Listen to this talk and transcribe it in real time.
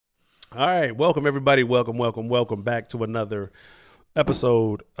All right, welcome everybody. Welcome back to another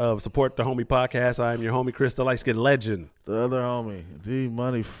episode of Support the Homie Podcast. I am your homie Chris, the light skinned legend, The other homie, D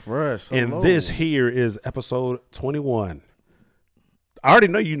Money Fresh. Hello. and this here is episode 21. I already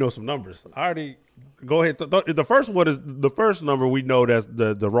know you know some numbers. I already go ahead. The first one is the first number we know. That's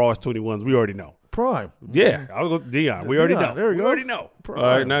the rawest 21s. We already know. Prime. Yeah, I'll go Dion. We already know. There we go. already know. Prime. All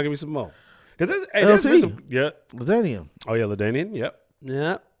right, now give me some more. Because there's been some. Yeah. Ladanian. Oh yeah, LaDainian. Yep.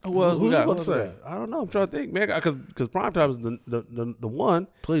 Yeah. Who else Who we you got? about Who to else we say? got? I don't know. I'm trying to think, man. Because Primetime is the one.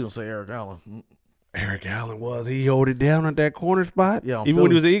 Please don't say Eric Allen. Eric Allen was. He held it down at that corner spot. Yeah, even when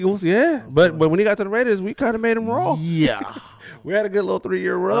he was the Eagles. Yeah. But when he got to the Raiders, we kind of made him raw. Yeah. We had a good little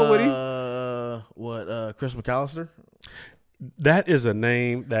 3-year run with him. Chris McAllister? That is a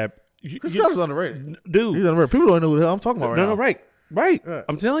name that Chris McAllister's underrated. dude. He's underrated. People don't know who the hell I'm talking about right now. No, right. Yeah.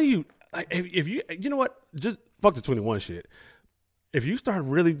 I'm telling you, like, if you know what, just fuck the 21 shit. If you start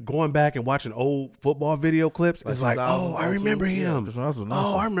really going back and watching old football video clips, it's like, oh, I remember him. Yeah,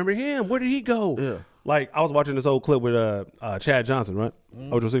 Oh, I remember him. Where did he go? Yeah. Like, I was watching this old clip with Chad Johnson, right?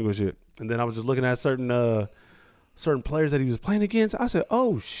 Ocho Cinco shit. And then I was just looking at certain players that he was playing against. I said,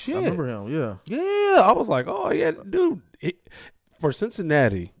 oh, shit. I remember him, yeah. Yeah. I was like, oh, yeah, dude. For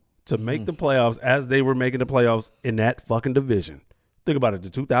Cincinnati to make the playoffs as they were making the playoffs in that fucking division. Think about it. The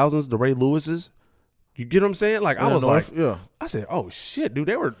 2000s, the Ray Lewises. You get what I'm saying? Like, I was like, I said, oh, shit, dude.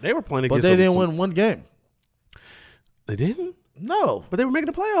 They were playing against But they didn't win one game. They didn't? No. But they were making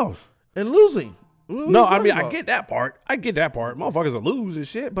the playoffs. And losing. No, I mean, I get that part. Motherfuckers will lose and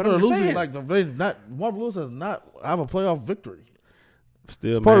shit, but They're I'm just losing saying. like Marvin Lewis does not have a playoff victory.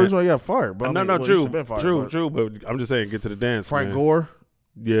 Still, It's part of the man. reason why he got fired. But True. But I'm just saying, get to the dance, Frank man. Gore.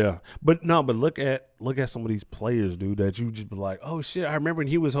 Yeah, but look at some of these players, dude. That you just be like, oh shit, I remember when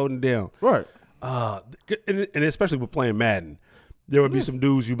he was holding down. Right. And especially with playing Madden, there would be some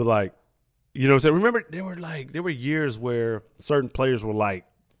dudes you'd be like, you know what I'm saying? Remember, there were years where certain players were like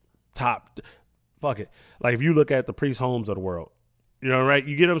top. Fuck it. Like if you look at the Priest Holmes of the world, you know, right?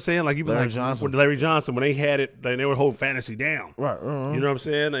 You get what I'm saying? Like you be Larry like Johnson. with Larry Johnson when they had it, they were holding fantasy down. Right. You know what I'm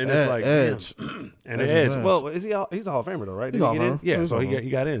saying? And it's like Edge. damn. And Edge. Edge. Well, is he? He's a Hall of Famer though, right? Did He's he get Hall in? of Famer. Yeah. He's So Hall he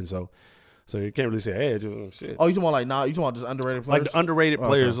of got in. So you can't really say Edge. Shit. Oh, you talking about you talking about just underrated players? Like the underrated Okay.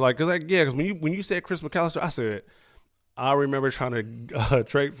 players, because when you said Chris McAllister, I said I remember trying to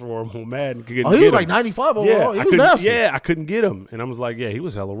trade for him on Madden. He was like 95 overall. He was nasty. I couldn't get him, and I was like, yeah, he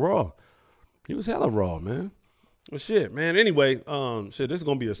was hella raw. He was hella raw, man. Well, shit, man. Anyway, this is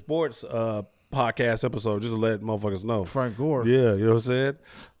gonna be a sports podcast episode, just to let motherfuckers know. Frank Gore. Yeah, you know what I'm saying.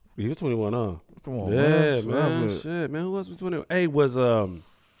 He was 21, huh? Come on, Yeah, man. man. Shit, man. Who else was 21? Hey, was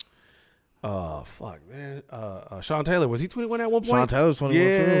fuck, man. Sean Taylor, was he 21 at one point? Sean Taylor's 21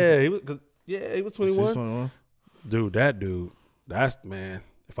 yeah, too. he was 21. He's 21. Dude, that's man.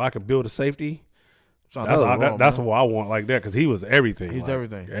 If I could build a safety, Sean that's Taylor's raw, that's man. what I want like that because he was everything. He's like,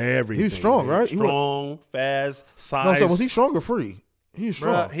 everything. Everything. He was strong, man. right? Strong, fast, No, size. I'm saying, was he strong or free? He was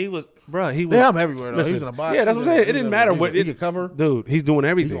strong. He was. He was. They have him everywhere, though. Listen, He was in a box. yeah, that's what I'm saying. It didn't matter what. He could cover. Dude, he's doing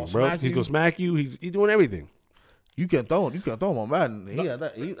everything, gonna bro. smack He's you. gonna smack you. He's doing everything. You can't throw him. You can't throw him on Madden. He had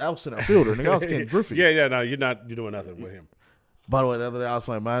that. He was center fielder. Nigga, I was Ken Griffey. Yeah. No, you're doing nothing with him. By the way, the other day I was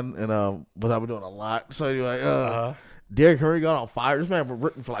playing Madden, and but I've been doing a lot. So anyway, Derrick Henry got on fire. This man was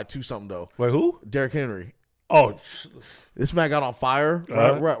written for like 2-something though. Wait, who? Derrick Henry. Oh, This man got on fire.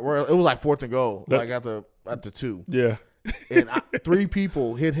 Where it was like 4th and goal, like at the 2. yeah. And 3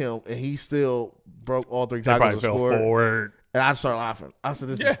 people hit him, and he still broke all 3 They tackles probably and fell scored. forward. And I started laughing. I said,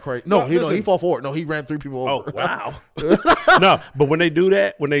 "This Yeah. is crazy." No, No, listen. he fell forward. No, he ran 3 people Oh over. wow. No, but when they do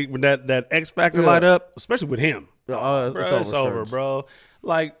that, when that X Factor Yeah. light up, especially with him, It's bro, it's over, bro.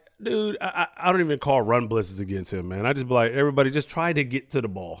 Like, dude, I don't even call run blitzes against him, man. I just be like, everybody, just try to get to the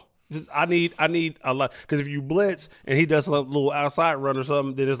ball. Just I need a lot because if you blitz and he does a little outside run or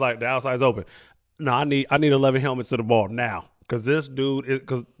something, then it's like the outside's open. No, I need 11 helmets to the ball now because this dude is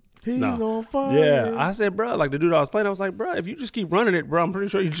because. He's No. on fire. Yeah, I said, bro, like the dude I was playing, I was like, bro, if you just keep running it, bro, I'm pretty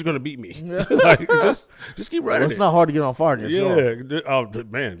sure you're just gonna beat me. Like, just keep running It's it. not hard to get on fire against y'all. Yeah. Oh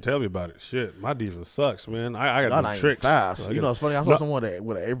man, tell me about it. Shit, my defense sucks, man. I Y'all got no not even tricks. fast. Like, You know, it's funny. I saw someone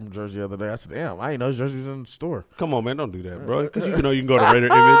with an Abram jersey the other day. I said, "Damn, I didn't know his jersey was in the store." Come on, man, don't do that, bro. Because you know you can go to Raider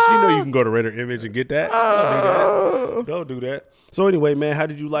Image. You know you can go to Raider Image and get that. Don't do that. So anyway, man, how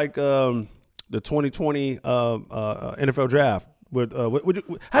did you like the 2020 NFL draft? How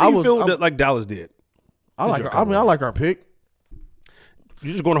do you feel that like Dallas did? I like our pick.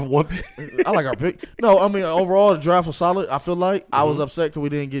 You just going off one pick? I like our pick. No, I mean overall the draft was solid. I feel like I was upset because we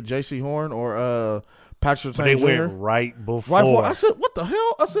didn't get J.C. Horn or Patrick They Surtain Jr. went right before. Right before I said, "What the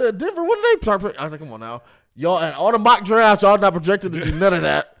hell?" I said, "Denver, what did they start?" I was like, "Come on now, y'all." And all the mock drafts, y'all not projected to do none of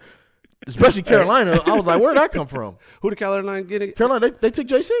that. especially Carolina. I was like, where did that come from? Who did Carolina get it? Carolina, they took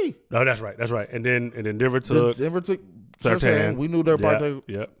JC. No, that's right. That's right. And then Denver took Surtain. We knew they were probably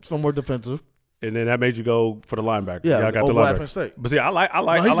Yep. somewhere defensive. And then that made you go for the linebacker. Yeah, I got the over linebacker. Penn State. But see, I like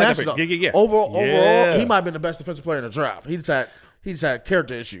No, he's that national. pick. Yeah. Overall, Yeah. he might have been the best defensive player in the draft. He just had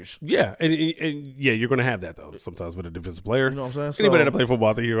character issues. Yeah, and yeah, you're going to have that though sometimes with a defensive player. You know what I'm saying? Anybody that play football,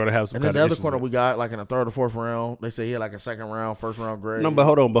 I think you're going to have some. And kind then the of other issues corner with. we got like in the third or fourth round. They say he had like a second round, first round grade. No, but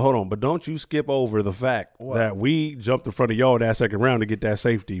hold on. But don't you skip over the fact that we jumped in front of y'all in that second round to get that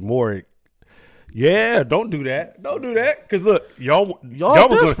safety. More. Yeah, don't do that. Don't do that. Because look, y'all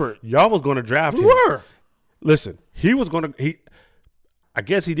was desperate. Y'all was going to draft We him. were. Listen, he was going to. I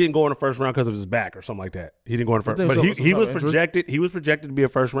guess he didn't go in the first round because of his back or something like that. He didn't go in the first, but he was projected. He was projected to be a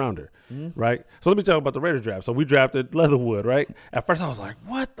first rounder, right? So let me talk about the Raiders draft. So we drafted Leatherwood, right? At first, I was like,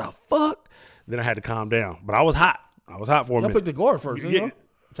 "What the fuck?" Then I had to calm down, but I was hot. I was hot for a Y'all minute. picked the guard first, didn't you?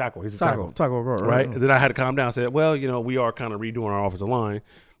 Tackle. He's a tackle. Tackle guard, Right? And then I had to calm down. I said, well, we are kind of redoing our offensive line,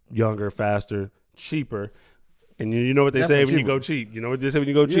 younger, faster, cheaper. And you know what they say when you go cheap. You know what they say when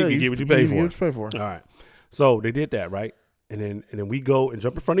you go cheap, you get what you pay for. You get what you pay for. All right. So they did that, right? And then we go and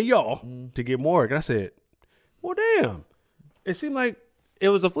jump in front of y'all to get Morgan. I said, well, damn. It seemed like it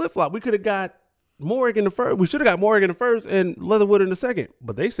was a flip-flop. We could have got Morgan in the first. We should have got Morgan in the first and Leatherwood in the second.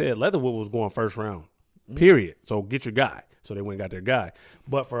 But they said Leatherwood was going first round, period. So get your guy. So they went and got their guy.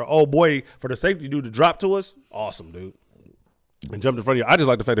 But for the safety dude to drop to us, awesome, dude. And jumped in front of y'all. I just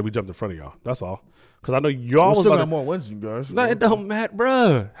like the fact that we jumped in front of y'all. That's all. Because I know y'all We was still about got more wins than you guys. No, it don't matter,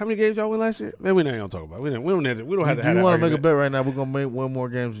 bruh. How many games y'all win last year? Man, we ain't gonna talk about it. We don't have to You have that want to make a argument. bet right now? We're gonna win more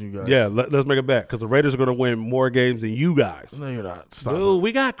games than you guys. Yeah, let's make a bet because the Raiders are gonna win more games than you guys. No, you're not. Stop Dude, it.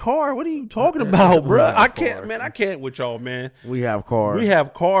 we got Carr. What are you talking about, bruh? have I can't, Carr. man. I can't with y'all, man. We have Carr. We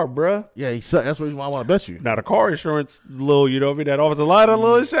have Carr, bruh. Yeah, he sucked. That's the reason why I want to bet you. Now the car insurance, little, you know what I mean? That offensive line a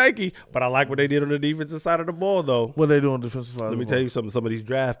little shaky, but I like what they did on the defensive side of the ball, though. What they do on the defensive side? Let me tell you something. Some of these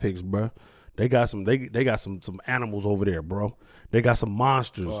draft picks, bruh. They got some. They got some animals over there, bro. They got some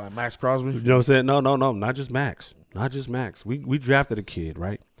monsters. Oh, Max Crosby. You know what I'm saying? No, not just Max. Not just Max. We drafted a kid,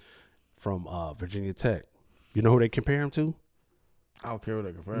 right, from Virginia Tech. You know who they compare him to? I don't care what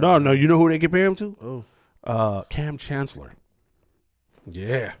they compare. No. You know who they compare him to? Oh, Cam Chancellor.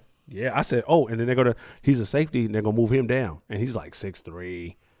 Yeah. I said, and then they're gonna. He's a safety, and they're gonna move him down, and he's like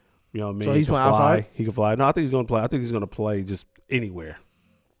 6'3". You know what I mean? So he's He can playing fly. outside? He can fly. No, I think he's gonna play. I think he's gonna play just anywhere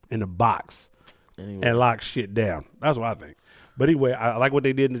in the box. anyway. And lock shit down. That's what I think. But anyway, I like what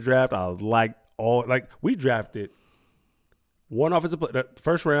they did in the draft. I like we drafted one offensive player, the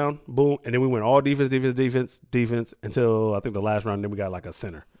first round, boom, and then we went all defense until I think the last round. And then we got like a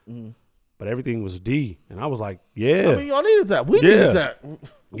center, but everything was D, and I was like, yeah, I mean, y'all needed that. We needed that.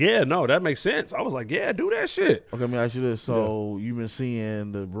 yeah, no, that makes sense. I was like, yeah, do that shit. Okay, let me ask you this. So you've been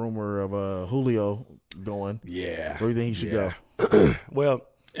seeing the rumor of Julio going. Yeah, Where do you think he should go? Well,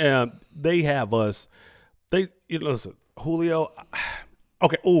 they have us. Listen, Julio.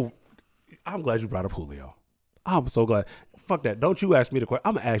 Okay. Oh, I'm glad you brought up Julio. I'm so glad. Fuck that. Don't you ask me the question.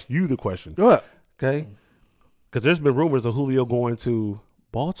 I'm gonna ask you the question. Go ahead. Okay. Because there's been rumors of Julio going to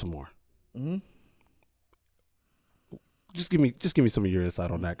Baltimore. Mm-hmm. Just give me some of your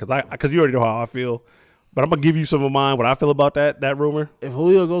insight on that, because you already know how I feel. But I'm gonna give you some of mine. What I feel about that rumor. If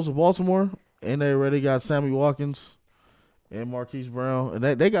Julio goes to Baltimore and they already got Sammy Watkins and Marquise Brown, and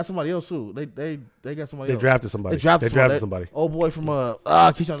they got somebody else too. They got somebody. They else. drafted somebody. They drafted somebody. Old boy from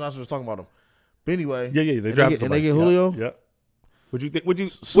Keyshawn Johnson was talking about him. But anyway, Yeah. They drafted somebody. And they get Julio. Yeah. Would you think? Would you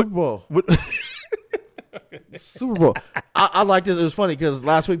Super Bowl. Super Bowl. I like this. It was funny because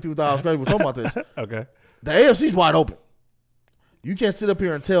last week people thought I was crazy. We're talking about this. Okay. The AFC's wide open. You can't sit up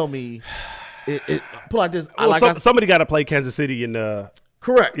here and tell me it put like this. Somebody got to play Kansas City in the.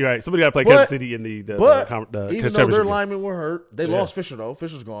 Correct. You're right. Somebody got to play Kansas City in the even though their championship linemen were hurt, they lost Fisher though.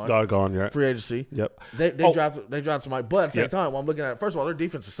 Fisher's gone. gone. Yeah. Free agency. Yep. They drafted somebody, but at the same time, while I'm looking at it, first of all, their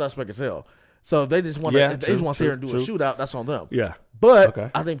defense is suspect as hell. So if they just want to sit here and do a shootout, that's on them. Yeah.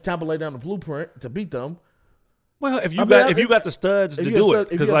 But I think Tampa laid down the blueprint to beat them. Well, if you got the studs to do it,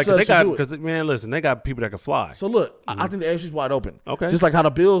 because man, listen, they got people that can fly. So look, I think the AFC's wide open. Okay. Just like how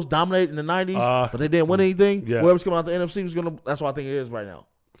the Bills dominated in the '90s, but they didn't win anything. Yeah. Whoever's coming out the NFC was gonna. That's what I think it is right now.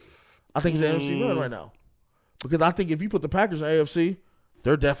 I think it's the NFC run right now, because I think if you put the Packers in the AFC,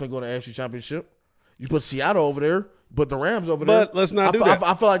 they're definitely going to AFC Championship. You put Seattle over there, put the Rams over there. But let's not do that.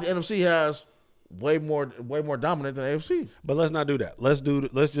 I feel like the NFC has way more dominant than the AFC. But let's not do that.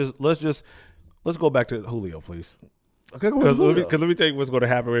 Let's go back to Julio, please. Okay, Because let me tell you what's going to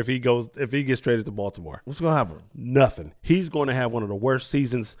happen if he gets traded to Baltimore. What's going to happen? Nothing. He's going to have one of the worst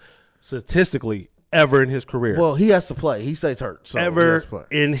seasons statistically ever in his career. Well, he has to play. He stays hurt. So he has to Ever play.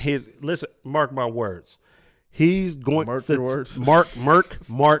 in his listen, mark my words. He's going Mark your words.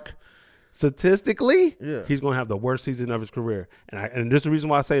 Mark. Statistically, Yeah. he's going to have the worst season of his career, and this is the reason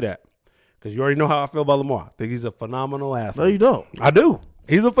why I say that, because you already know how I feel about Lamar. I think he's a phenomenal athlete. No, you don't. I do.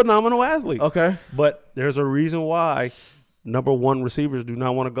 He's a phenomenal athlete. Okay. But there's a reason why number one receivers do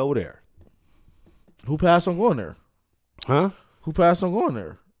not want to go there. Who passed on going there? Huh? Who passed on going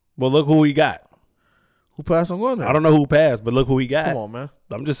there? Well, look who he got. Who passed on going there? I don't know who passed, but look who he got. Come on, man.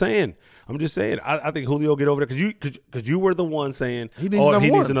 I'm just saying. I think Julio get over there because you were the one saying He needs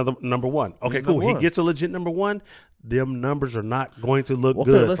needs another number one. Okay, needs cool. number He one. gets a legit number one. Them numbers are not going to look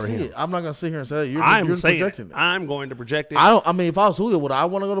Okay, good let's for see him. it. I'm not gonna sit here and say that. You're I'm saying projecting it. it. I'm going to project it. I mean, if I was Julio, would I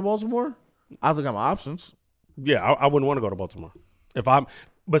want to go to Baltimore? I think I'm options. Yeah, I wouldn't want to go to Baltimore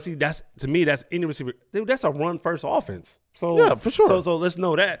but see, that's to me, that's any receiver. Dude, that's a run first offense. So Yeah, for sure. So let's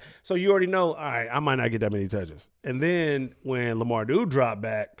know that. So you already know. All right, I might not get that many touches. And then when Lamar do drop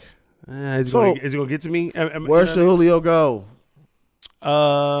back, is he gonna get to me? Where should Julio go?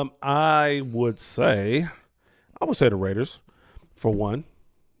 I would say the Raiders for one.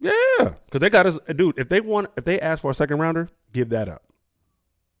 Yeah, because they got us, dude. If they ask for a second rounder, give that up.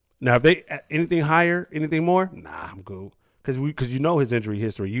 Now, if they anything higher, anything more, nah, I'm cool. Because you know his injury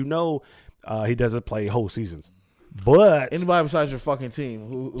history, you know he doesn't play whole seasons. But Anybody besides your fucking team,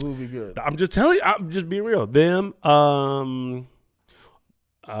 who would be good? I'm just telling you, I'm just being real. Them.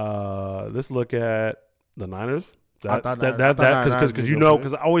 Let's look at the Niners. Because you know,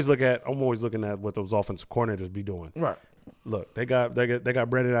 because I'm always looking at what those offensive coordinators be doing. Right. Look, they got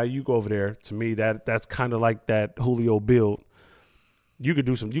Brandon Ayuk over there. To me, that's kind of like that Julio build. You could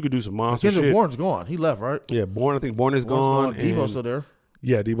do some monster Kendrick shit. Bourne's gone. He left, right? Yeah, I think Bourne is gone. Debo's and- still there.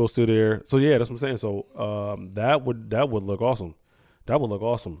 Yeah, Debo's still there. So yeah, that's what I'm saying. So that would look awesome. That would look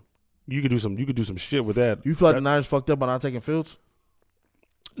awesome. You could do some shit with that. You feel like the Niners fucked up by not taking Fields?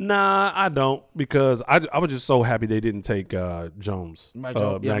 Nah, I don't, because I was just so happy they didn't take Jones. Mac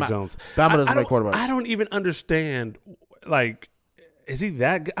Jones. Yeah, Mac Jones. Bama doesn't I make quarterbacks. I don't even understand. Like, is he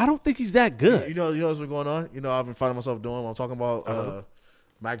that good? I don't think he's that good. You know what's been going on? You know, I've been finding myself doing when I'm talking about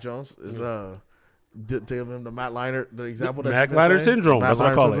Mac Jones is giving him the Matt Leinart, the example that Mac you've been Leinart saying. syndrome. Matt That's what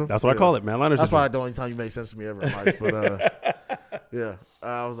I Leinart call syndrome? it. That's what I call it. Matt Leinart That's syndrome. probably the only time you made sense to me ever in life. But yeah,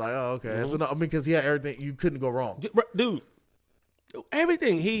 I was like, oh, okay. So, no, I mean, because he had everything. You couldn't go wrong. Dude,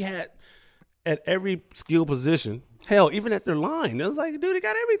 everything he had at every skill position. Hell, even at their line, it was like, dude, he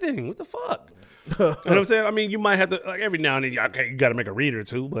got everything. What the fuck? You know what I'm saying? I mean, you might have to, like, every now and then, you got to make a read or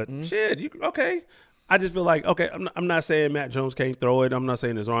two, but shit, okay. I just feel like, okay, I'm not saying Matt Jones can't throw it. I'm not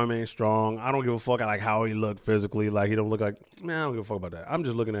saying his arm ain't strong. I don't give a fuck like how he looked physically. Like, he don't look like, man, I don't give a fuck about that. I'm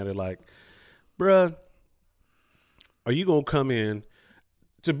just looking at it like, bruh, are you gonna come in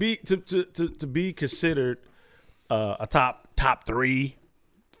to be considered a top 3,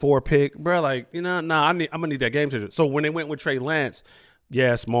 4 pick, bro? Like, you know, nah, I'm gonna need that game changer. So when they went with Trey Lance,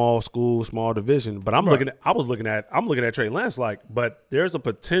 yeah, small school, small division, but I'm looking at Trey Lance like, but there's a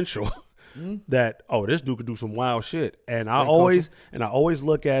potential that this dude could do some wild shit, and I always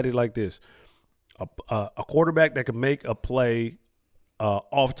look at it like this: a quarterback that can make a play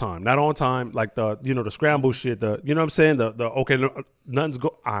off time, not on time, like the scramble shit, you know what I'm saying, nothing's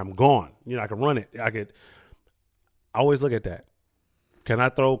I'm gone, I can run it, I always look at that. Can I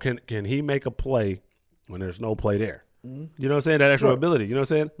throw? Can he make a play when there's no play there? You know what I'm saying? That extra ability. You know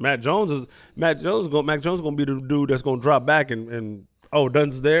what I'm saying? Mac Jones is gonna be the dude that's gonna drop back and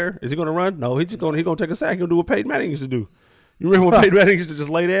Dunn's there. Is he gonna run? No, he's gonna take a sack. He's gonna do what Peyton Manning used to do. You remember when Peyton Manning used to just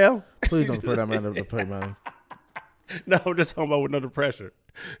lay down? Please don't put that man to Peyton Manning. No, I'm just talking about with under pressure.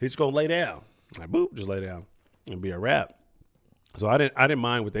 He's gonna lay down. Like boop, just lay down and be a wrap. So I didn't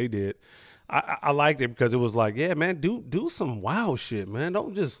mind what they did. I liked it because it was like, yeah, man, do some wild shit, man.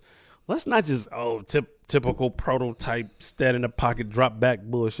 Let's not just typical prototype stand in the pocket drop back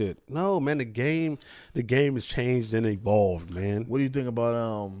bullshit. No, man, the game has changed and evolved, man. What do you think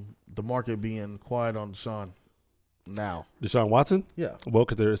about the market being quiet on Deshaun now? Deshaun Watson? Yeah. Well,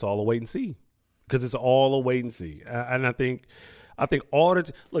 because it's all a wait and see. And I think all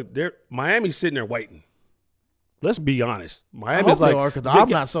the Miami's sitting there waiting. Let's be honest. Miami's like, because I'm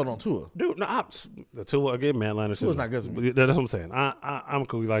not sold on Tua. Dude, no, the Tua again, man. Tua's not good to me. That's what I'm saying. I'm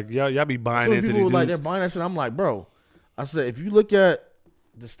cool. Like y'all be buying So into people these were dudes. like they're buying that shit. I'm like, bro. I said if you look at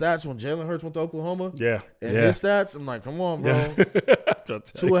the stats when Jalen Hurts went to Oklahoma, Yeah. and his stats, I'm like, come on, bro. Yeah.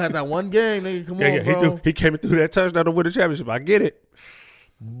 Tua had that one game, nigga. Come on, bro. He came through that touchdown to win the championship. I get it,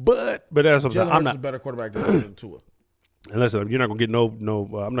 but that's what I'm saying. Jalen I'm Hurts is not. a better quarterback than Tua. And listen, you're not gonna get no.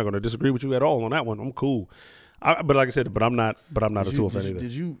 I'm not gonna disagree with you at all on that one. I'm cool. But like I said, but I'm not a Tua fan either.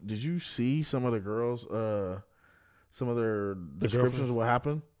 Did you see some of the girls? Some of their descriptions of what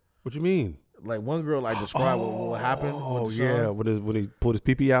happened. What you mean? Like one girl described what happened. Oh yeah, when he pulled his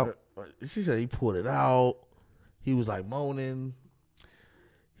pee out. She said he pulled it out. He was moaning.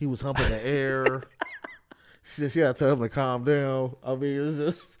 He was humping the air. She said she had to tell him to calm down. I mean,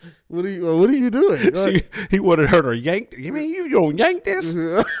 it's just what are you doing? He wanted her to yank. You mean you don't yank this?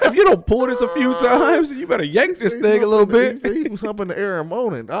 If you don't pull this a few times, you better yank this thing a little bit. He was humping the air and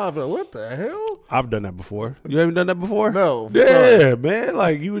moaning. I was like, what the hell? I've done that before. You haven't done that before? No. Yeah, sorry. man.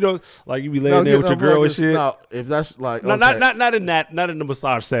 Like you don't you be laying there with your girl and shit. No, if that's not in the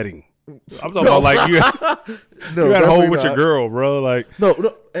massage setting. I'm talking about you got to hold with your girl, bro.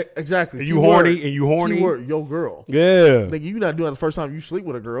 No, exactly. And you horny. Keyword, your girl. Yeah. You're not doing that the first time you sleep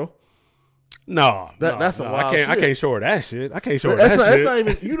with a girl. No, that's a wild shit. I can't show her that shit. I can't show her that shit. That's not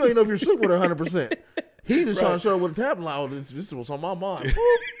even. You don't even know if you're sleeping with her 100%. He just trying to show her what's happening. Like, this is what's on my mind.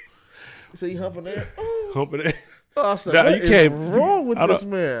 So he humping there. Humping there. I said, what is wrong with this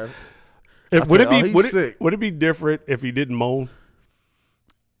man? Would it be different if he didn't moan?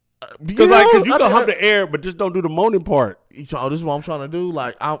 Because you can hump the air, but just don't do the moaning part. This is what I'm trying to do.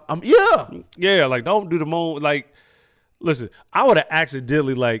 Don't do the moan. Listen, I would have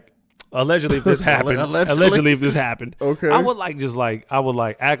accidentally allegedly if this happened. Allegedly if this happened. Okay. I would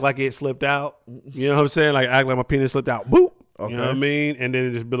act like it slipped out. You know what I'm saying? Act like my penis slipped out. Boop. Okay. You know what I mean? And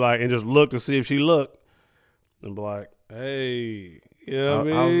then just be and just look to see if she looked, and be like, hey, you know what I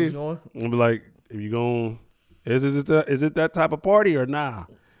mean? How's this going? And be like, if you going, is it that type of party or nah?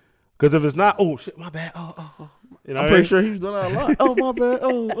 Because if it's not, oh shit, my bad. Oh. You know I'm pretty sure he was doing that a lot. Oh, my bad.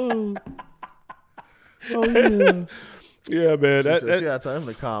 Oh yeah. Yeah, man. She had to tell him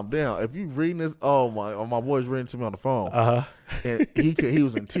to calm down. If you reading this, my boy's reading to me on the phone. And he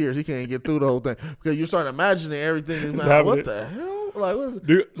was in tears. He can't get through the whole thing because you're starting imagining everything. What the hell? What is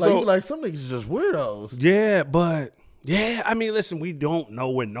it? Some niggas is just weirdos. Yeah, but I mean, listen, we don't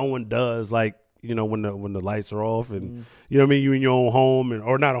know when no one does. When the lights are off and you know what I mean, you in your own home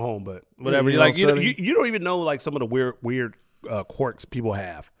or not a home, but whatever. Yeah, you don't even know some of the weird quirks people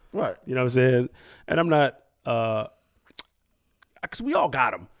have. Right. You know what I'm saying? And I'm not because we all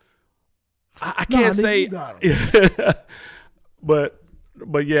got them. I can't say. You got them.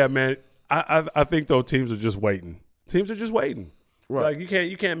 but yeah, man. I think though teams are just waiting. Right.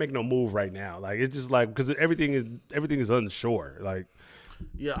 You can't make no move right now. It's just because everything is unsure.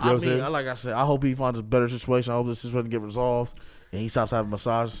 Yeah, you know like I said, I hope he finds a better situation. I hope this is going to get resolved and he stops having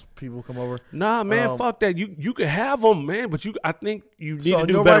massage people come over. Nah, man, fuck that. You can have them, man, but I think you need to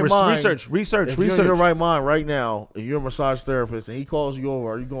do better research. If you're in your right mind right now and you're a massage therapist and he calls you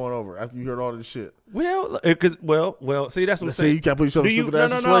over, are you going over after you heard all this shit? Well, see, that's what I'm saying. See, you can't put yourself in a stupid ass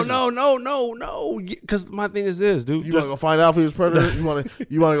situation. No. Because my thing is this, dude. You want to go find out if he was predator? You want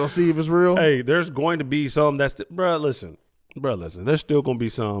to go see if it's real? Hey, there's going to be some bro, listen. There's still gonna be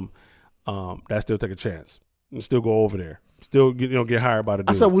some that still take a chance and still go over there, still get hired by the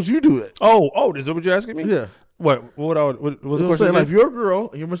dude. I said, would you do that? Oh, is that what you're asking me? Yeah. What's the question? If you're a girl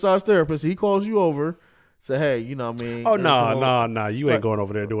and you're a massage therapist, he calls you over, say, hey, you know what I mean? Oh no, you ain't going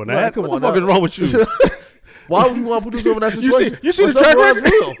over there doing that. Come what on, the fuck is wrong with you? Why would you want to put yourself in that situation? You see the track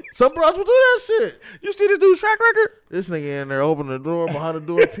record? Some broads will do that shit. You see this dude's track record? This nigga in there opening the door, behind the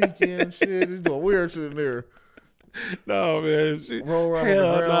door, peeking and shit. He's doing weird shit in there. No, man. Roll around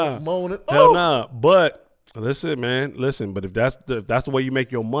on the ground, moaning. Hell nah. But listen, man. But if that's the way you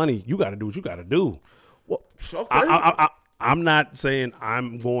make your money, you got to do what you got to do. Well, okay. I'm not saying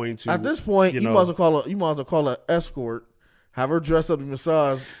I'm going to. At this point, you might as well call an escort. Have her dress up and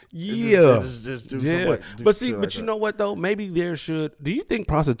massage. Yeah. Just do but you know what though? Maybe there should. Do you think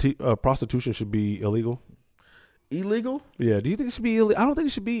prostitution should be illegal? Illegal? Yeah. Do you think it should be illegal? I don't think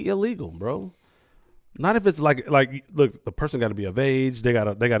it should be illegal, bro. Not if it's look, the person got to be of age. They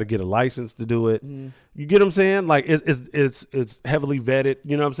gotta get a license to do it. You get what I'm saying? It's heavily vetted.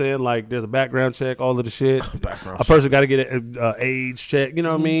 You know what I'm saying? There's a background check, all of the shit. A person got to get an age check. You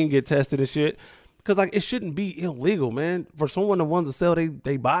know what I mean? Get tested and shit. Because it shouldn't be illegal, man. For someone that wants to sell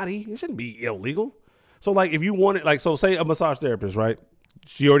their body, it shouldn't be illegal. So if you want it, say a massage therapist, right?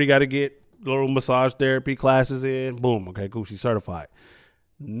 She already got to get little massage therapy classes in. Boom. Okay, cool. She's certified.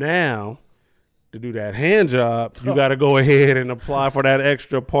 Now, to do that hand job, you got to go ahead and apply for that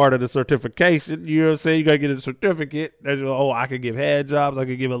extra part of the certification. You know what I'm saying? You got to get a certificate. I could give hand jobs. I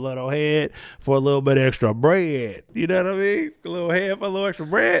could give a little head for a little bit extra bread. You know what I mean? A little head for a little extra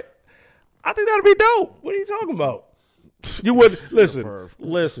bread. I think that'd be dope. What are you talking about? You would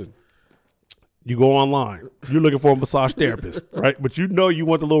listen. You go online. You're looking for a massage therapist, right? But you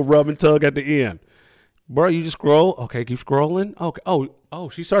want the little rub and tug at the end. Bro, you just scroll. Okay, keep scrolling. Okay. Oh,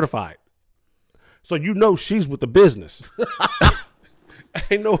 she's certified. So you know she's with the business.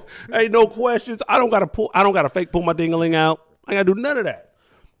 ain't no questions. I don't gotta fake pull my ding-a-ling out. I gotta do none of that.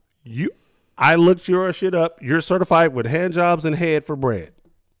 I looked your shit up. You're certified with hand jobs and head for bread.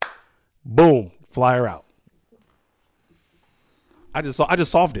 Boom, flyer out. I just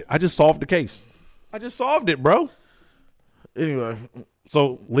solved it. I just solved the case. I just solved it, bro. Anyway,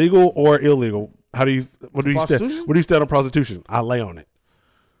 so legal or illegal? What do you stand? Prostitution? What do you stand on prostitution? I lay on it.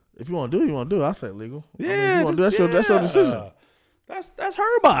 if you want to do it, you want to do it. I say legal. Yeah, I mean, if you want to do it, that's your decision. That's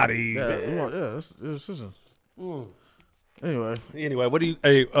her body. Yeah, man. that's your decision. Anyway, What do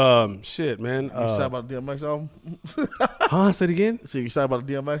you? Shit, man. you excited about the DMX album? Huh? Say it again. See, you excited about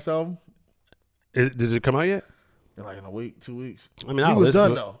the DMX album? Did it come out yet? In a week, 2 weeks. I mean, he I'll was listen done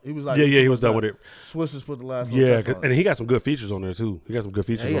to it. though. He was like, Yeah, he was done with it. Swiss just put the last. Yeah, on and it. he got some good features on there too. He got some good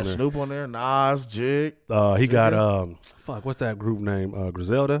features He on got there. Snoop on there, Nas, Jig. He got what's that group name?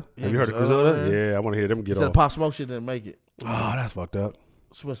 Griselda. Yeah, Have you heard of Griselda, Griselda? man. Yeah, I want to hear them He get said off. Pop Smoke shit didn't make it. Oh, that's fucked up.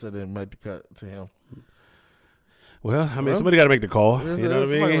 Swiss said didn't make the cut to him. Well, I mean, somebody got to make the call. Yeah, You know what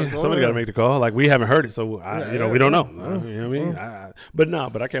I somebody mean? gotta go, Somebody got to yeah. make the call. Like we haven't heard it, so we don't know. You know what I mean?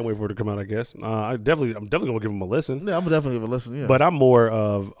 But I can't wait for it to come out. I guess. I'm definitely gonna give him a listen. Yeah, I'm definitely gonna listen. Yeah, But I'm more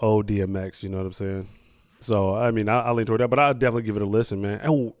of ODMX. You know what I'm saying? So I mean, I'll lean toward that. But I'll definitely give it a listen, man.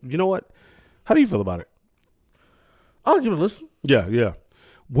 Oh, you know what? How do you feel about it? I'll give it a listen. Yeah.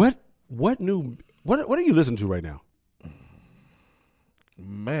 What are you listening to right now?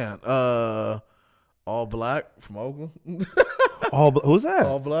 Man, All Black from Oakland. Who's that?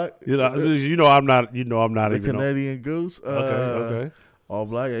 All Black. I'm not. The even. Canadian Goose. Okay. All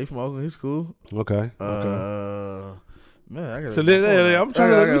Black. Yeah, he from Oakland. He's cool. Okay. Man, I got. So I'm trying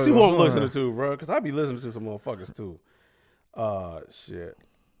to let me see who I'm listening to, bro, because I be listening to some motherfuckers too. Shit.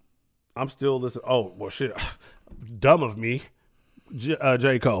 I'm still listening. Oh well, shit. Dumb of me.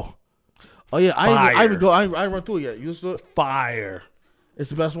 J. Cole. Oh yeah, I even Fire. go. I ain't run through it yet. You listen to it? Fire, It's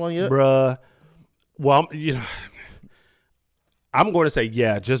the best one yet. bruh. Well, I'm going to say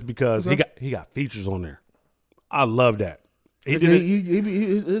yeah, just because he got features on there. I love that. He did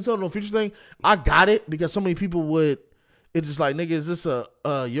it. His no feature thing. I got it because so many people would. It's just like, nigga, is this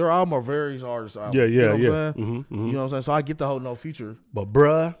your album or various artists' album? Yeah. You know what I'm saying? Mm-hmm. You know what I'm saying? So I get the whole no feature. But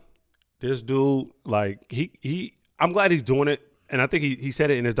bruh, this dude, like I'm glad he's doing it, and I think he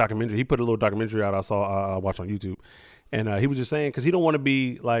said it in his documentary. He put a little documentary out. I watched on YouTube, and he was just saying because he don't want to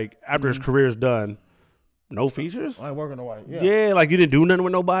be like after his career's done, no features. I ain't working no way. Yeah, like you didn't do nothing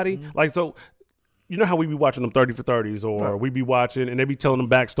with nobody. Like so, you know how we be watching them 30 for 30s, or we be watching and they be telling them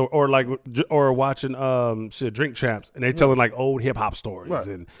backstory, or watching Drink Champs, and they telling like old hip hop stories, Right.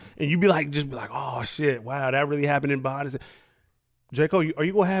 and you be like oh shit, wow, that really happened in behind us. J. Cole, are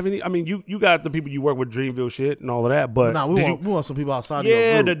you gonna have any? I mean, you got the people you work with, Dreamville shit and all of that, but Nah, we want some people outside.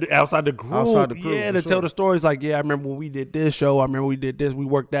 yeah, the group. outside the group, Outside the group, yeah, for to tell sure. the stories. Like, yeah, I remember when we did this show. I remember we did this. We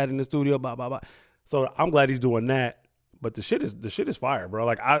worked that in the studio. Blah blah blah. So I'm glad he's doing that. But the shit is fire, bro.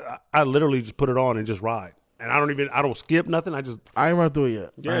 Like I literally just put it on and just ride, and I don't skip nothing. I ain't run through it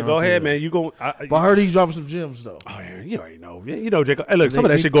yet. yeah, go ahead, man. You go. But I heard he's dropping some gems though. Oh yeah, you already know. Yeah, you know, Jacob. Hey, look, some of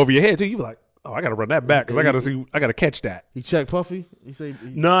that shit go over your head too. You be like, oh, I gotta run that back because I gotta catch that. He checked Puffy. He said,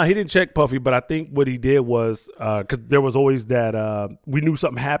 Nah, he didn't check Puffy, but I think what he did was because there was always that we knew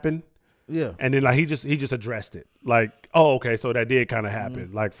something happened, yeah. and then like he just addressed it. Like, oh, okay, so that did kind of happen,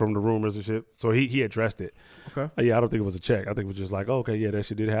 like from the rumors and shit. So he addressed it. Okay. Yeah, I don't think it was a check. I think it was just like, oh, okay, yeah, that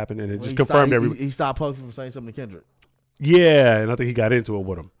shit did happen, and it Well, just he confirmed stopped- everything. He stopped Puffy from saying something to Kendrick. Yeah, and I think he got into it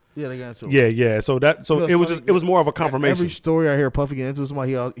with him. Yeah, they got into it. Yeah. So You know, it was funny, it was more of a confirmation. Every story I hear Puffy get into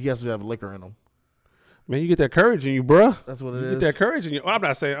somebody, he has to have liquor in him. Man, you get that courage in you, bruh. That's what it You is. get that courage in you. Well, I'm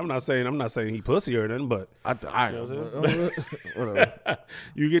not saying he pussy or nothing, but Whatever.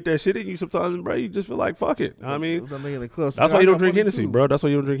 you get that shit in you sometimes, bro. You just feel like fuck it. I mean, That nigga in the club, that's I why you don't got drink money Hennessy, too. bro. That's why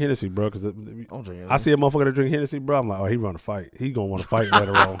you don't drink Hennessy, bro. Because I don't drink I see a motherfucker that drink Hennessy, bro. I'm like, oh, he want to fight. He gonna want to fight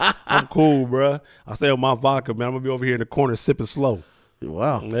later on. I'm cool, bro. I stay on my vodka, man. I'm gonna be over here in the corner sipping slow.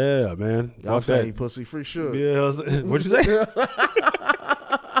 Wow. Yeah, man. I'm Fuck saying he that. pussy free sure. Yeah, what'd you say?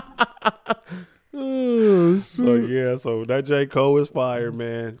 So that J. Cole is fire,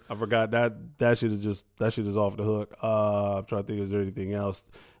 man. I forgot that shit is off the hook. I'm trying to think, is there anything else?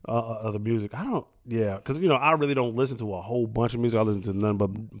 Other music? I don't. Yeah, because I really don't listen to a whole bunch of music. I listen to none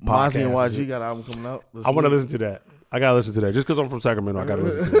but podcasts. Mozzie and and YG shit. got an album coming out. I want to listen to that. I gotta listen to that just because I'm from Sacramento. I gotta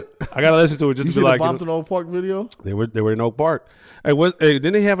listen to it. I gotta listen to it just You to see be the like, Bompton Old Park video? they were in Oak Park. Hey,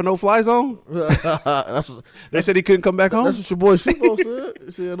 didn't they have a no-fly zone? They said he couldn't come back home. That's what your boy Sipo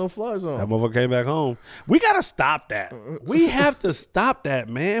said. She had no flies That on. motherfucker came back home. We gotta stop that. We have to stop that,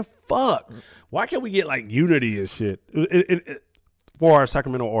 man. fuck? Why can't we get like unity and shit for our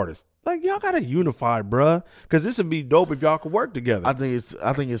Sacramento artists? Like y'all gotta unify, bruh. Because this would be dope if y'all could work together. I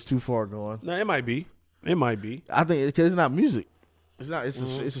think it's too far going. No, it might be. It might be. I think because it's not music. It's not. It's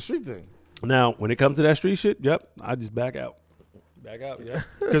a street thing. Now, when it comes to that street shit, yep, I just back out. Yeah.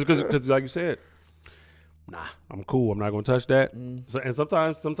 Because like you said, nah, I'm cool. I'm not gonna touch that. So, and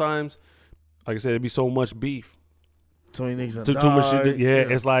sometimes, like I said, it'd be so much beef. Too many niggas Too much shit.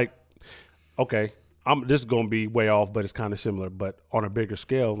 Yeah, it's like, okay, this is gonna be way off, but it's kind of similar. But on a bigger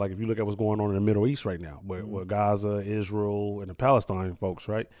scale, like if you look at what's going on in the Middle East right now, with Gaza, Israel, and the Palestine folks,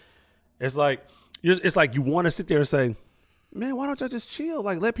 right? It's like you want to sit there and say, man, why don't y'all just chill?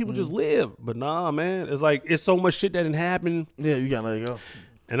 Like, let people just live. But nah, man. It's like, it's so much shit that didn't happen. Yeah, you gotta let it go.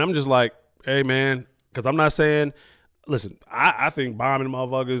 And I'm just like, hey, man, because I'm not saying, listen, I think bombing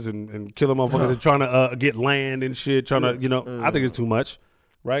motherfuckers and killing motherfuckers and trying to get land and shit, trying to, I think it's too much.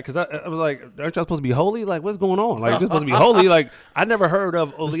 Right? Because I was like, aren't y'all supposed to be holy? Like, what's going on? Like, you're supposed to be holy. Like, I never heard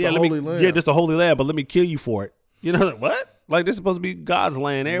of, just a holy land, but let me kill you for it. You know, what? Like, this is supposed to be God's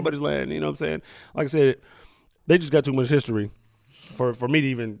land, everybody's land. You know what I'm saying? Like I said, they just got too much history for me to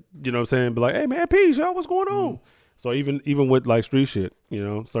even, you know what I'm saying, be like, hey, man, peace, y'all, what's going on? So even with, like, street shit, you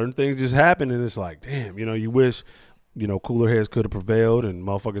know, certain things just happen, and it's like, damn, you know, you wish, you know, cooler heads could have prevailed and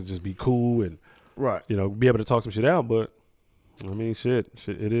motherfuckers just be cool and, right, you know, be able to talk some shit out, but, I mean, shit,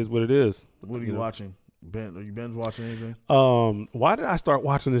 it is what it is. What are you watching? Ben, are you binge watching anything? Why did I start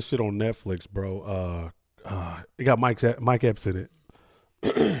watching this shit on Netflix, bro? It got Mike Epps in it.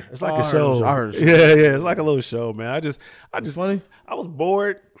 It's like a show. I heard it. Yeah, it's like a little show, man. I just funny. I was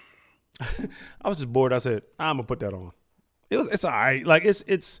bored. I was just bored. I said, I'm gonna put that on. It's all right. Like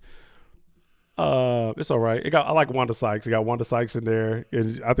it's all right. I like Wanda Sykes. It got Wanda Sykes in there,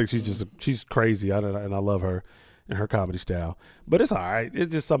 and I think she's crazy. And I love her and her comedy style. But it's all right.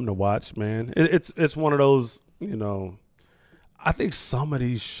 It's just something to watch, man. It's one of those, you know. I think some of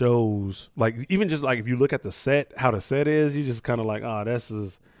these shows, like even just like if you look at the set, how the set is, you just kind of like, oh, this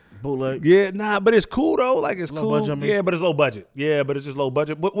is bootleg. Yeah, nah, but it's cool though. Like it's low cool. Budget, I mean. Yeah, but it's low budget. Yeah, but it's just low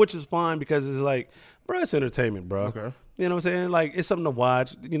budget, which is fine because it's like, bro, it's entertainment, bro. Okay. You know what I'm saying? Like it's something to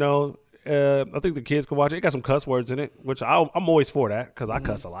watch. You know, I think the kids can watch it. It got some cuss words in it, which I'm always for that because I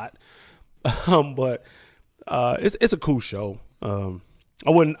cuss a lot. But it's a cool show.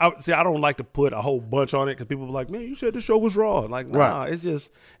 I don't like to put a whole bunch on it because people be like, man, you said the show was raw. Like, nah, It's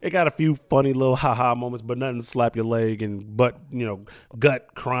just, it got a few funny little ha-ha moments, but nothing to slap your leg and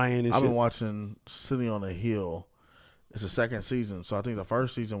gut crying and shit. I've been watching City on a Hill. It's the second season. So I think the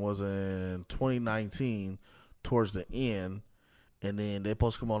first season was in 2019 towards the end. And then they're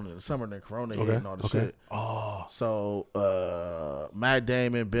supposed to come on in the summer and then Corona hit and all the shit. Oh. So Matt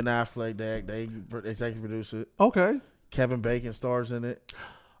Damon, Ben Affleck, they executive produce it. Okay. Kevin Bacon stars in it.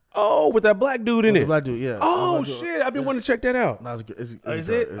 Oh, with that black dude in it. Black dude, yeah. Oh shit! I've been wanting to check that out. No, it's Is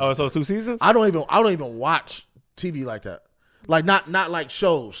it? Oh, so it's 2 seasons? I don't even watch TV like that. Like not like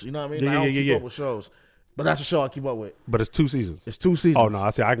shows. You know what I mean? I don't keep up with shows. But that's a show I keep up with. But it's 2 seasons. It's 2 seasons. Oh no! I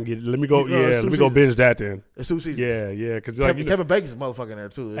see. I can get. Let me go. Let me go binge that then. It's 2 seasons. Yeah. Because Kevin Bacon's a motherfucker in there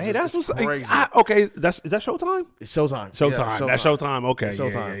too. Hey, that's what's crazy. Okay. Is that Showtime? It's Showtime. Showtime. Yeah, Showtime. That's Showtime. Okay. It's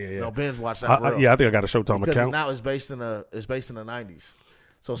Showtime. Yeah. No, binge watch that. For real. Yeah, I think I got a Showtime because account. now it's based in the 90s.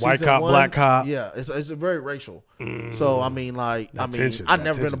 So white cop, black cop. Yeah, it's very racial. So I mean, I've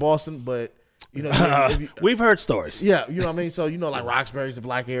never been to Boston, but you know, we've heard stories. Yeah, you know what I mean. So you know, like Roxbury's a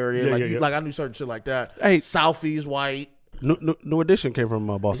black area. Like I knew certain shit like that. Hey, Southie's white. New Edition came from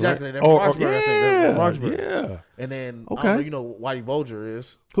Boston. Exactly. Right? They're from Roxbury. I think they're from Roxbury. Yeah. And then okay. I don't know, you know, Whitey Bulger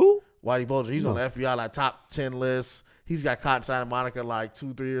is who? Whitey Bulger. He's on the FBI like top 10 list. He's got caught in Santa Monica like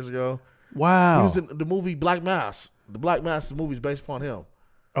 2-3 years ago. Wow. He was in the movie Black Mass. The Black Mass the movie is based upon him.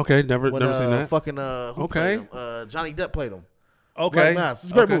 Okay, never seen that. Fucking Johnny Depp played him. Okay, Black Mass.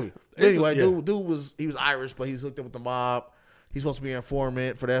 It's a great movie. Anyway, yeah. dude was Irish, but he's hooked up with the mob. He's supposed to be an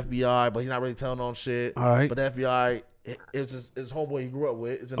informant for the FBI, but he's not really telling on shit. All right. But the FBI, it's his homeboy he grew up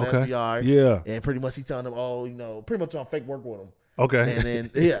with. It's in the FBI. Yeah. And pretty much he's telling them, pretty much on fake work with him. Okay.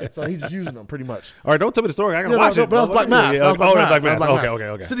 And then so he's just using them pretty much. All right, don't tell me the story. I gotta watch it. But that was Black Mass. Yeah. Black Mass.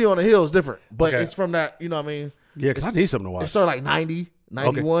 Okay. City on the Hill is different, but it's from that. You know what I mean? Yeah, because I need something to watch. It started like 90,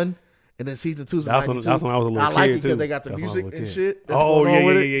 91. And then season 2 is 92. That's when I was a little kid, I like it too. because they got the music and shit. Oh,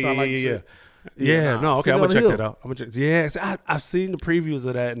 yeah. No, okay, I'm gonna check that out. Yeah, I've seen the previews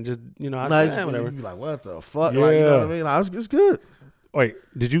of that and just whatever. You be like, what the fuck? Yeah. Like, you know what I mean? Like, it's good. Wait,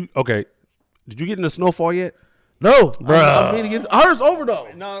 did you get into Snowfall yet? No, Bruh. I mean against hers over though.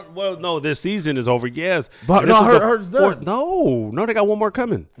 No, this season is over. Yes, But And no, this is the hers done. No, they got one more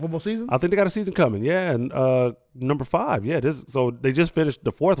coming. One more season. I think they got a season coming. Yeah, and number 5. Yeah, so they just finished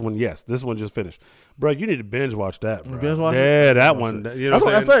the 4th one. Yes, this one just finished. Bro, you need to binge watch that. Bro. Binge watch it? Yeah, that one. You know That's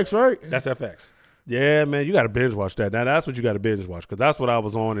what on I'm saying? FX, right? That's FX. Yeah, man, you got to binge watch that. Now that's what you got to binge watch because that's what I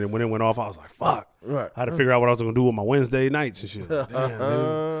was on, and when it went off, I was like, "Fuck!" Right. I had to figure out what I was gonna do with my Wednesday nights and shit. Damn,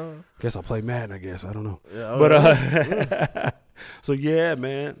 man. Guess I'll play Madden. I guess I don't know. Yeah, But so yeah,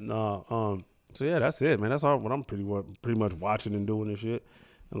 man. So yeah, that's it, man. That's all what I'm pretty much watching and doing and shit.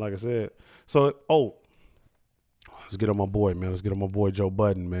 And like I said, so let's get on my boy, man. Let's get on my boy Joe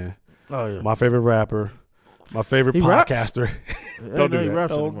Budden, man. Oh yeah. My favorite rapper, my favorite He raps? podcaster. Yeah, Don't no, do he that.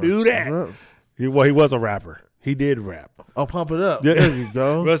 raps Don't anymore. do that. He raps. He was a rapper. He did rap. Oh, pump it up. Yeah. There you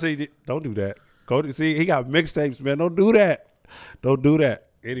go. Well, see, don't do that. See, he got mixtapes, man. Don't do that. Don't do that.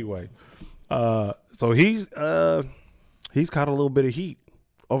 Anyway, so he's caught a little bit of heat.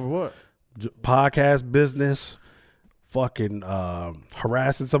 Over what? Podcast business, fucking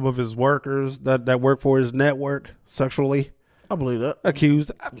harassing some of his workers that work for his network sexually. I believe that.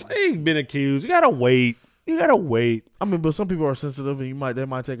 Accused. He's been accused. You gotta wait. I mean, but some people are sensitive, and they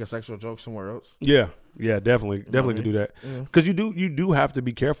might take a sexual joke somewhere else. Yeah, definitely what I can mean? do that. Yeah. Because you do have to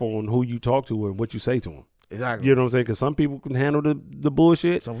be careful on who you talk to and what you say to them. Exactly. You know what I'm saying? Because some people can handle the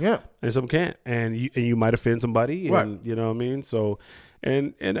bullshit, So yeah. and some can't, and you might offend somebody, and Right. you know what I mean. So,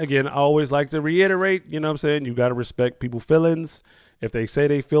 and again, I always like to reiterate, you know what I'm saying? You got to respect people's feelings. If they say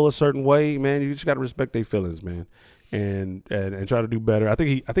they feel a certain way, man, you just got to respect their feelings, man, and try to do better. I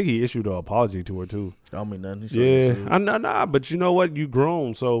think he issued an apology to her too. I don't mean nothing. Yeah, nah, but you know what? You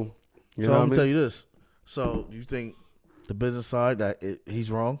grown, so you So know let me what I tell mean? you this. So you think the business side that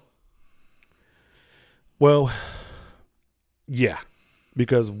he's wrong? Well, yeah,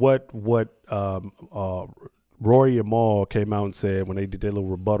 because what Rory and Maul came out and said when they did their little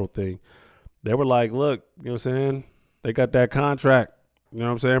rebuttal thing, they were like, look, you know what I'm saying? They got that contract, you know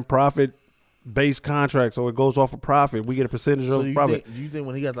what I'm saying? Profit-based contract, so it goes off of profit. We get a percentage So of you profit. think, do you think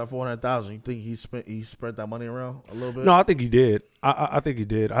when he got that 400,000, you think he spread that money around a little bit? No, I think he did. I think he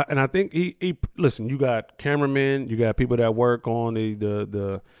did. And I think he listen, you got cameramen, you got people that work on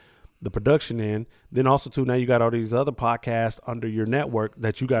the production end. Then also too, now you got all these other podcasts under your network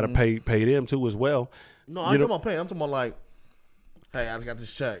that you got to pay them too as well. No, I'm talking about paying. I'm talking about like, hey, I just got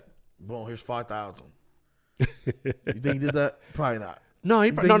this check. Boom, here's 5,000. You think he did that? Probably not. No,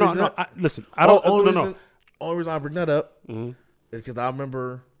 think no. he did that? Listen, I don't. Only No. reason I bring that up Mhm. is because I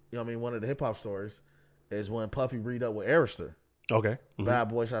remember, one of the hip hop stories is when Puffy read up with Arista. Okay. Mhm. Bad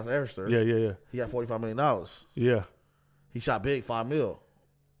Boy shots Arista. Yeah. He got $45 million. Yeah. He shot Big $5 million.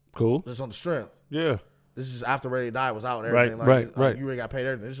 Cool. Just on the strength. Yeah. This is after Ready to Die was out and Right, everything. right. You already got paid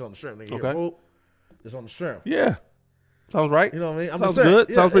everything. This is on the strength. Nigga. Okay. Whoop. This on the strength. Yeah. Sounds right. You know what I mean? I'm Sounds just saying.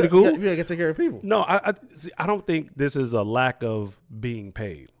 good. Sounds pretty cool. You gotta take care of people. No, I don't think this is a lack of being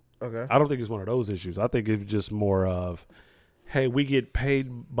paid. Okay. I don't think it's one of those issues. I think it's just more of, hey, we get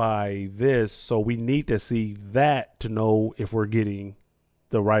paid by this, so we need to see that to know if we're getting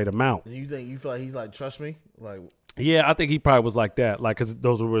the right amount. And you feel like he's like, trust me? Like, Yeah, I think he probably was like that, like, because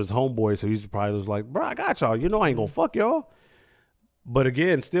those were his homeboys, so he's probably was like, bro, I got y'all. You know I ain't going to fuck y'all. But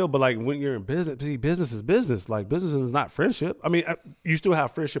again, like, when you're in business, see, business is business. Like, business is not friendship. I mean, you still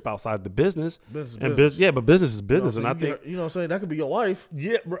have friendship outside the business. Business. Yeah, but business is business. you know, And I think, you know what I'm saying? That could be your wife.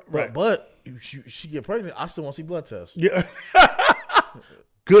 yeah, right. But she get pregnant. I still want to see blood tests. Yeah.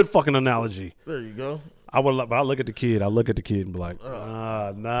 Good fucking analogy. There you go. But I look at the kid. And be like,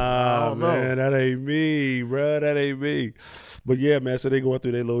 nah, man, that ain't me, bro. That ain't me. But yeah, man. So they going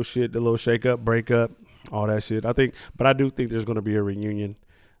through their little shit, their little shake up, break up, all that shit. But I do think there's gonna be a reunion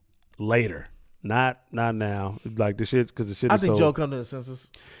later, not now. Like the shit, because the shit. I is think so, Joe come to the senses.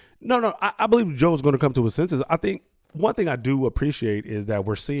 No. I believe Joe's gonna come to his senses. I think one thing I do appreciate is that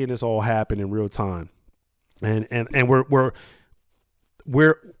we're seeing this all happen in real time, and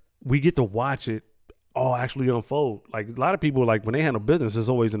we get to watch it all actually unfold. Like a lot of people, like when they handle business, it's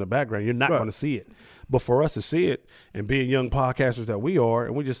always in the background. You're not going to see it. But for us to see it and being young podcasters that we are,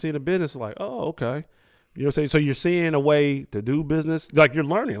 and we just see the business like, oh, okay. You know what I'm saying? So you're seeing a way to do business. Like you're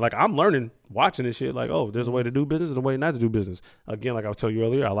learning. Like I'm learning watching this shit. Like, oh, there's a way to do business and a way not to do business. Again, like I was telling you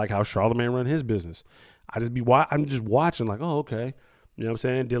earlier, I like how Charlamagne run his business. I'm just watching like, oh, okay. You know what I'm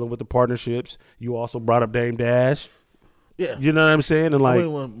saying? Dealing with the partnerships. You also brought up Dame Dash. Yeah. You know what I'm saying? And like, I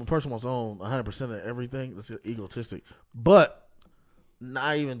mean, when a person wants to own 100% of everything, that's egotistic. But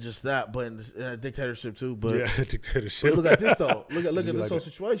not even just that, but in a dictatorship too. But yeah, dictatorship. look at this though. Look at this like whole it.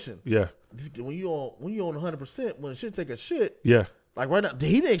 situation. Yeah. When you own 100%, when shit take a shit, Yeah. like right now,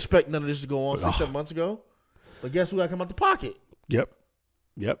 he didn't expect none of this to go on 6-7 months ago. But guess who got to come out the pocket? Yep.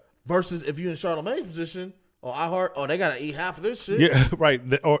 Versus if you in Charlamagne's position or iHeart, they got to eat half of this shit. Yeah, right.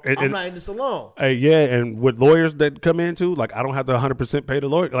 I'm not in this alone. Yeah, and with lawyers that come in too, like I don't have to 100% pay the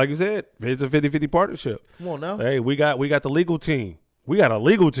lawyer. Like you said, it's a 50-50 partnership. Come on now. Hey, we got the legal team. We got a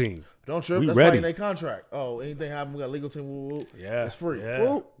legal team. Don't trip. We That's ready. why in their contract. Oh, anything happen, we got a legal team. Woo, woo. Yeah, it's free. Yeah,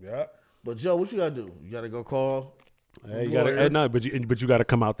 Woo. yeah. But Joe, what you got to do? You got to go call. Hey, you got to. No, but you got to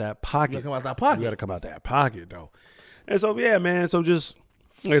come out that pocket. You got to come out that pocket. You got to come out that pocket though. And so yeah, man. So just.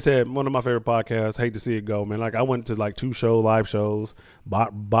 Like I said, one of my favorite podcasts. Hate to see it go, man. Like I went to like 2 live shows,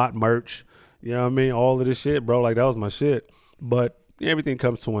 bought merch. You know what I mean? All of this shit, bro. Like that was my shit. But everything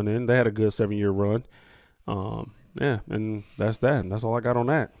comes to an end. They had a good 7-year run. Yeah, and that's that. And that's all I got on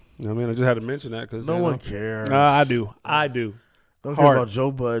that. You know what I mean? I just had to mention that because no one cares. I do. Don't care about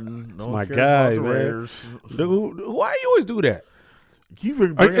Joe Budden. No my one guy, about the man. Raiders. Dude, why you always do that?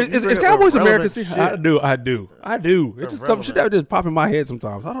 It's Cowboys American. I do. It's just some Irrelevant. shit that just pop in my head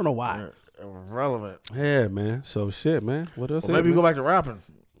sometimes. I don't know why. Irrelevant. Yeah, man. So shit, man. What else? Well, maybe you go back to rapping.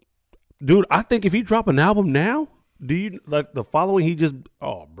 Dude, I think if he drop an album now, do you like the following? He just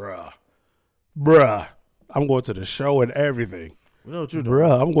bruh, I'm going to the show and everything. You know what you're doing,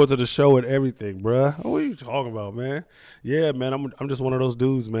 bruh. I'm going to the show and everything, bruh. What are you talking about, man? Yeah, man. I'm just one of those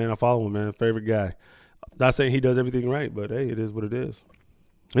dudes, man. I follow him, man. Favorite guy. Not saying he does everything right, but hey, it is what it is.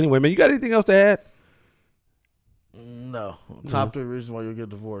 Anyway, man, you got anything else to add? No. Top 3 reasons why you get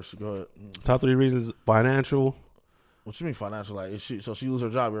divorced. Go ahead. Top 3 reasons: financial. What you mean financial? Like, if she lose her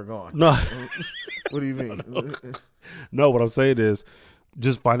job, you're gone. No. What do you mean? No, what I'm saying is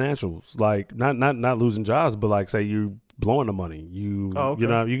just financials. Like not losing jobs, but like say you blowing the money. You you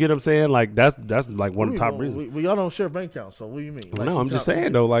know, you get what I'm saying? Like that's like one of the top reasons. We y'all don't share bank accounts, so what do you mean? Like, no, I'm just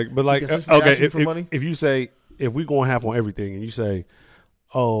saying though, like but like okay, if you say if we going half on everything and you say,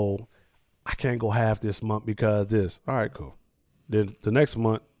 oh, I can't go half this month because this. All right, cool. Then the next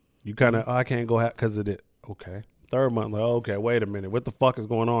month you kind of I can't go half because of it. Okay. Third month, like okay, wait a minute, what the fuck is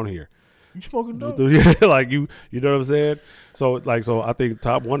going on here? You smoking dope? Like you know what I'm saying? So I think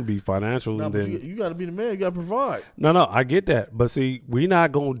top 1 be financial. Nah, and but then you got to be the man. You got to provide. No, I get that, but see, we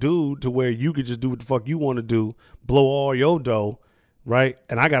not gonna do to where you could just do what the fuck you want to do, blow all your dough, right?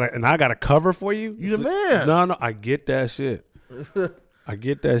 And I gotta cover for you. You the man. No, I get that shit. I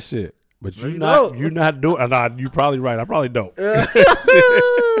get that shit. But you not doing. Nah, you probably right. I probably don't. Because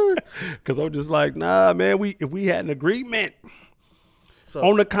I'm just like, nah, man. If we had an agreement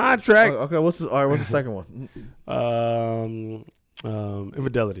on the contract. Okay, what's the second one?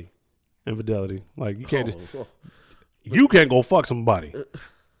 Infidelity. Like you can't you can't go fuck somebody.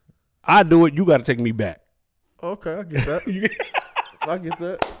 I do it. You got to take me back. Okay, I get that. I get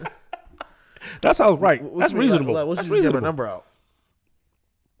that. That sounds right. That's reasonable. Like, that's reasonable. Give her number out.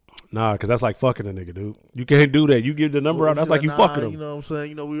 Nah, because that's like fucking a nigga, dude. You can't do that. You give the number out, that's like you fucking him. You know what I'm saying?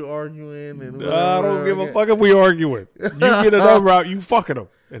 You know, we were arguing. And I don't give a fuck if we arguing. You get a number out, you fucking him.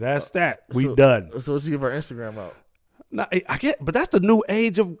 And that's that. We done. So let's give our Instagram out. Nah, I get, but that's the new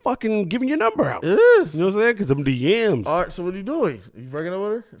age of fucking giving your number out. It is. You know what I'm saying? Because them DMs. All right, so what are you doing? You breaking up with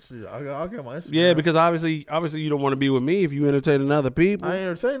her? See, I'll get my Instagram. Yeah, because obviously you don't want to be with me if you entertaining other people. I ain't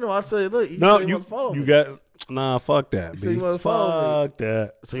entertaining them. I say, look, you follow me. Nah, fuck that. You want to follow me. Fuck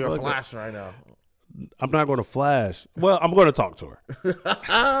that. So you're flashing right now. I'm not going to flash. Well, I'm going to talk to her.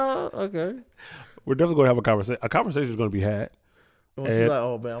 Okay. We're definitely going to have a conversation. A conversation is going to be had. When she's like,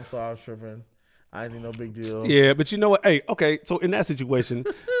 oh, man, I'm sorry, I was tripping. I ain't think no big deal. Yeah, but you know what? Hey, okay, so in that situation,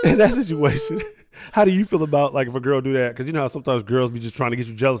 how do you feel about like if a girl do that? Because you know how sometimes girls be just trying to get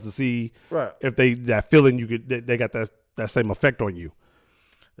you jealous to see if that feeling they got that same effect on you.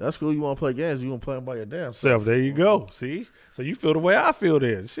 That's cool. You want to play games? You want to play them by your damn self. There you go. See, so you feel the way I feel.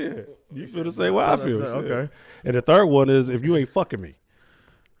 Then shit, you feel the same way I feel. Okay. And the third one is if you ain't fucking me,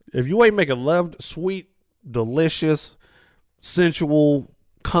 if you ain't making love, sweet, delicious, sensual,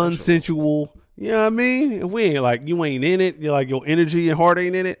 consensual. You know what I mean? If we ain't like you ain't in it, you're like your energy and heart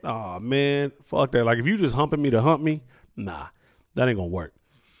ain't in it. Oh man, fuck that. Like if you just humping me to hump me, nah, that ain't gonna work.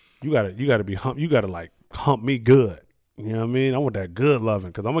 You gotta be hump. You gotta like hump me good. You know what I mean? I want that good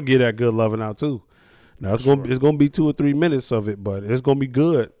loving because I'm gonna get that good loving out too. Now it's gonna be 2 or 3 minutes of it, but it's gonna be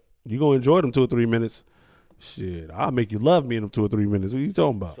good. You gonna enjoy them 2 or 3 minutes. Shit, I'll make you love me in them 2 or 3 minutes. What are you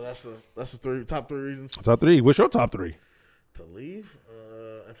talking about? So that's the top 3 reasons. Top 3. What's your top 3? To leave,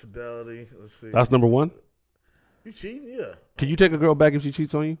 infidelity. Let's see. That's number 1. You cheating? Yeah. Can you take a girl back if she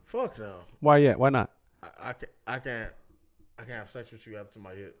cheats on you? Fuck no. Why? Yeah. Why not? I can't have sex with you after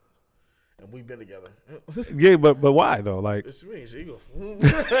my hit. And we've been together. Yeah, but why though? Like it's me, it's ego. It's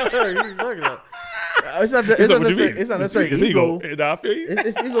not necessarily ego. I feel you.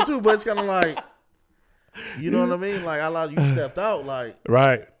 It's ego too, but it's kind of like You know what I mean? Like, I allowed you stepped out. Like,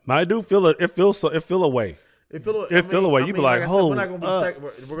 Right. Now, I do feel it. It feels away. it feel away. You be like, I said, hold we're not gonna up.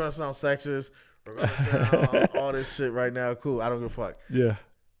 be we're gonna sound sexist. We're gonna sound all this shit right now. Cool. I don't give a fuck. Yeah.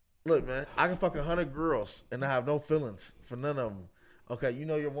 Look, man, I can fuck 100 girls and I have no feelings for none of them. Okay, you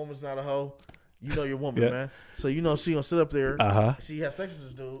know your woman's not a hoe. You know your woman, Yeah. man. So you know she gonna sit up there. Uh-huh. She has sex with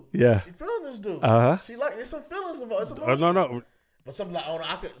this dude. Yeah. She feeling this dude. Uh-huh. She like there's some feelings involved. It's Oh, emotional. no. But some like, oh, no,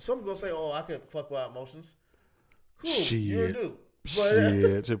 I could. Some gonna say, oh, I could fuck without emotions. Cool, Shit. you're a dude.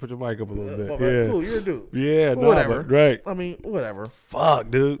 Shit. Just put your mic up a little bit. But, Yeah. cool, you're a dude. Yeah. No, Whatever. but, right. I mean, whatever. Fuck,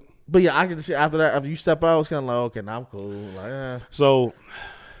 dude. But yeah, I can see after that, after you step out, it's kind of like, okay, now I'm cool. Like, So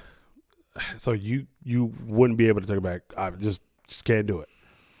you wouldn't be able to take it back. I just can't do it.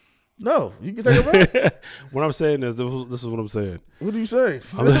 no, you can take it back. What I'm saying is, this is what I'm saying. What do you say?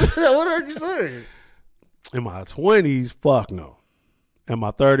 What are you saying? In my 20s, fuck no. In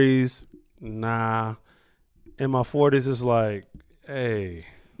my 30s, nah. In my 40s, it's like, hey.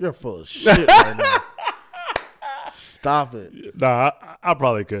 You're full of shit right now. Stop it. Nah, I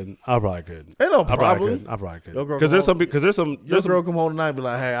probably couldn't. Ain't no I problem. probably couldn't. Your girl Because come there's some. Your girl come home tonight and be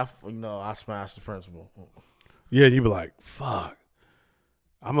like, hey, I smashed the principal. Yeah, you be like, fuck.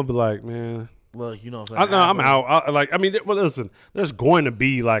 I'm gonna be like, man. Look, you know what I'm saying? I'm out. Listen, there's going to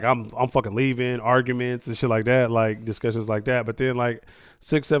be like I'm fucking leaving, arguments and shit like that, like discussions like that. But then like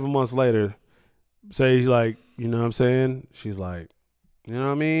 6-7 months later, say like, you know what I'm saying? She's like, you know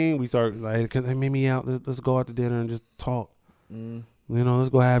what I mean? We start like, can they meet me out? Let's go out to dinner and just talk. You know, let's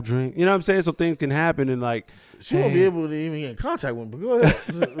go have a drink. You know what I'm saying? So things can happen and like, She won't be able to even get in contact with me, but go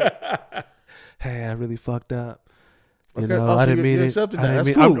ahead. hey, I really fucked up. You Okay. know, Oh, I so didn't mean you it. accepted I that.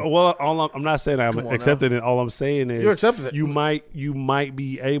 didn't That's mean- cool. I'm not saying I'm Come on accepting it. All I'm saying is You're accepting it. you might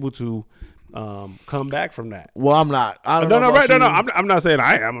be able to come back from that. Well, I'm not. I don't No, know no, right, about no, you. no. I'm not saying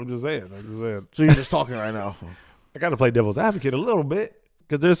I am. I'm just saying. So you're just talking right now. I got to play devil's advocate a little bit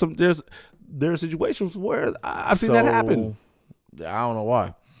because there's situations where I've seen that happen. I don't know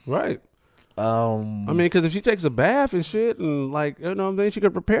why. Right. I I mean, because if she takes a bath and shit, and like, you know what I'm saying, she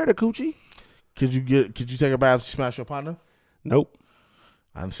could prepare the coochie. Could you take a bath and smash your partner? Nope.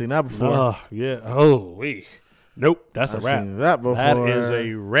 I haven't seen that before. Oh, yeah. Oh, wee. Nope. That's a I've wrap. seen that before. That is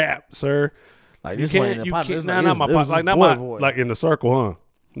a wrap, sir. Like You this way in can't. the You partner, can't. it's Nah, like, not my it was like not boy, my boy. like in the circle, huh?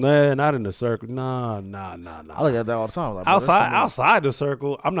 Nah, not in the circle. Nah. I look at that all the time. Like, bro, that's Outside the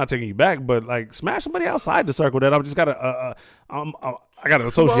circle, I'm not taking you back, but like smash somebody outside the circle that I'm just got I got an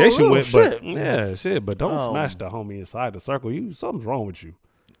association Well, with, shit. but yeah, shit. But don't Um, smash the homie inside the circle. Something's wrong with you.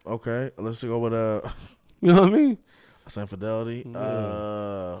 Okay, let's go with You know what I mean? infidelity.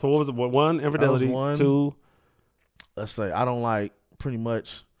 So what was it? One, infidelity. one. 2, Let's say I don't like pretty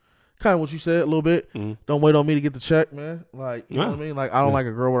much kind of what you said a little bit. Mhm. Don't wait on me to get the check, man. Like you know Yeah. what I mean. Like I don't like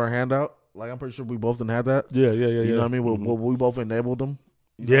a girl with her hand out. Like I'm pretty sure we both didn't have that. yeah. You know what I mean? Mhm. We both enabled them.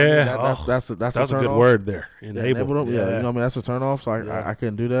 You know what I Yeah. mean? That's a That's turn a good off. word there. Yeah, Enable. enable them. Yeah, you know what I mean. That's a turn off. So Yeah. I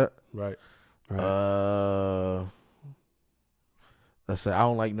couldn't do that. Right. Right. Let's say I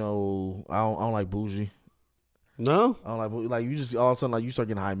don't like bougie. No, I don't like bougie. Like you just all of a sudden like you start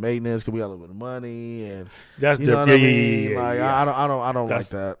getting high maintenance because we got a little bit of money and that's you know different. what I Yeah, mean. yeah, Like yeah. I don't like That's-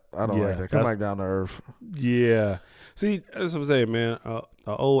 that. I don't yeah, like that. Come that's- back down to earth. Yeah. See, that's what I'm saying, man. An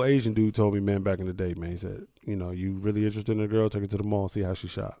old Asian dude told me, man, back in the day, man. He said, you know, you really interested in a girl, take her to the mall, see how she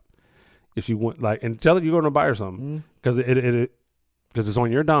shop. If she want, like, and tell her you're going to buy her something because because it's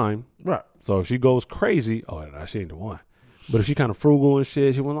on your dime. Right. So if she goes crazy, oh, nah, she ain't the one. But if she kind of frugal and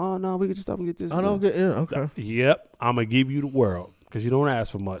shit, she went, oh no, we could just stop and get this. I don't get okay. Yep, I'm gonna give you the world because you don't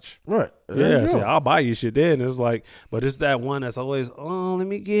ask for much. Right. There Yeah, you see, go. I'll buy you shit then. It's like, but it's that one that's always, oh, let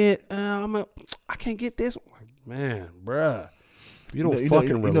me get, I can't get this one. Like, man, bruh, if you don't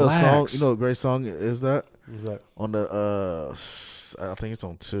fucking you know a song, relax. you know a great song is that What's that? on the I think it's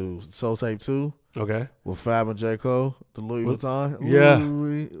on 2 Soul Tape 2 Okay. with Fab and J Cole, the Louis What? Vuitton. Yeah.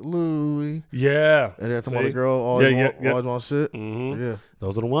 Louis. Yeah. And then some See? other girl always Yeah, yeah. always want shit. Mm-hmm. Yeah.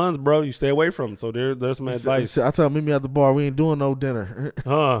 Those are the ones, bro. You stay away from. So there's some advice. I tell him, meet me at the bar. We ain't doing no dinner.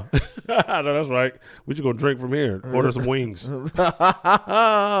 Huh? I know that's right. We just gonna drink from here. Order some wings. We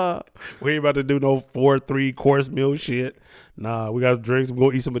ain't about to do no 4-3 course meal shit. Nah, we got drinks. We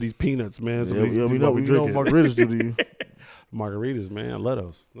gonna eat some of these peanuts, man. Some of these, we know what margaritas do to you. Margaritas, man. I love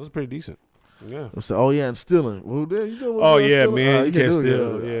those. Those are pretty decent. Yeah. I said, oh yeah, and stealing. Well, there you go. Oh, yeah, stealing? man, you can't do it,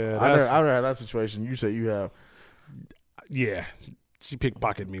 steal. Yeah, I that's- never had that situation. You said you have. Yeah. She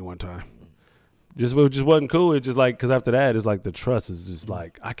pickpocketed me one time. It just wasn't cool. It just like, because after that, it's like the trust is just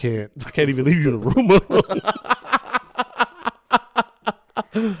like, I can't even leave you in the room alone.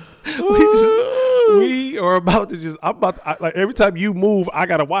 we are about to like every time you move, I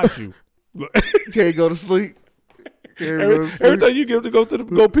gotta watch you. Can't go to sleep. Every time you get to go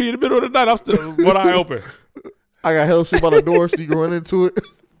pee in the middle of the night, I'm still one eye open. I got hella sleep by the door, so you can run into it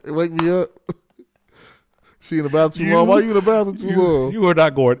and wake me up. She in the bathroom too long. Why you in the bathroom too long? You are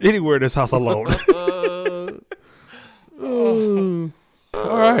not going anywhere in this house alone. All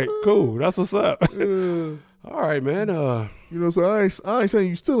right, cool. That's what's up. All right, man. You know what I'm saying? I ain't saying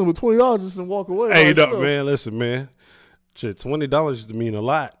you stealing with $20 just and walk away. Hey, man. Listen, man. Shit, $20 used to mean a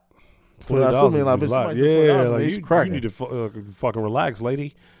lot. $20 mean a lot. Yeah, like you need to fucking relax,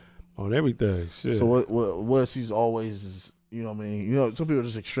 lady, on everything. Shit. So what she's always is, you know what I mean? You know, some people are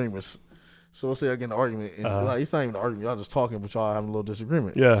just extremists. So let's say I get in an argument, and like, it's not even an argument. Y'all just talking, but y'all having a little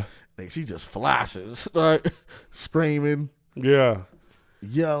disagreement. Yeah. Like, she just flashes, like screaming. Yeah.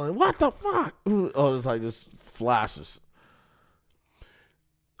 Yelling, what the fuck? Oh, it's like just flashes.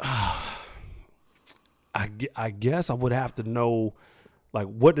 I guess I would have to know, like,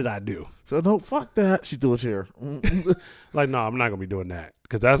 what did I do? So no, fuck that. She threw a chair. Like, no, I'm not gonna be doing that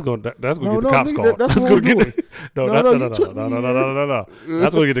because that's gonna get the cops nigga, called. That's gonna get no. That's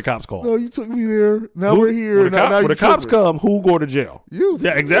gonna get the cops called. No, you took me there. Now we're here. When the cops come, who go to jail? You.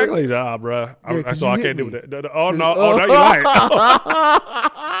 Yeah, exactly. Nah, bro. So I can't do that. Oh no. Oh, no, you're right.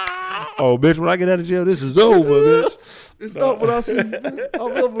 Oh, bitch, when I get out of jail, this is over, bitch. It's not what I see. I'll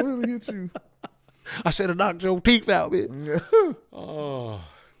never really hit you. I should have knocked your teeth out, bitch. Oh.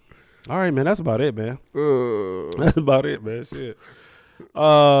 All right, man. That's about it, man. That's about it, man. Shit.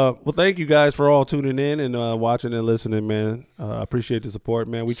 Well, thank you guys for all tuning in and watching and listening, man. I appreciate the support,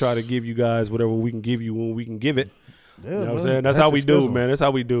 man. We try to give you guys whatever we can give you when we can give it. Yeah, you know what I'm saying? That's how we do, man. That's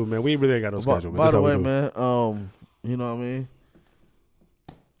how we do, man. We really ain't got no schedule, man. By the way, man, you know what I mean?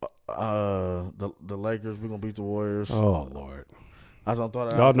 The Lakers, we're gonna beat the Warriors. Oh Lord.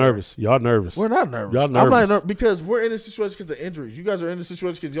 Y'all nervous. Y'all nervous. We're not nervous. Y'all nervous. I'm not nervous because we're in this situation because of injuries. You guys are in this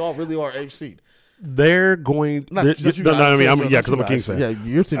situation because y'all really are AFC. They're going. Because I'm a Kings fan. Yeah,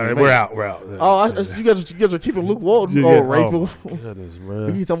 your team. Right, we're out. You guys are keeping Luke Walton. Yeah, rape. Goodness,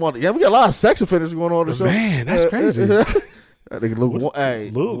 bro. We got a lot of sex offenders going on the show. Man, that's crazy. That nigga Luke. Hey,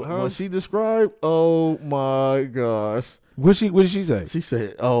 Luke, huh? What she described? Oh my gosh. What did she say? She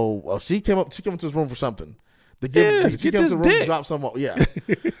said, she came into this room for something. She comes to the room to drop something off. Yeah.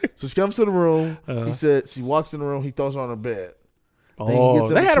 So she comes to the room. He said she walks in the room. He throws her on her bed. Oh,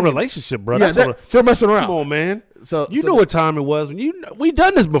 they had a relationship, bro. Yeah, they're messing around. Come on, man. So you know what time it was when we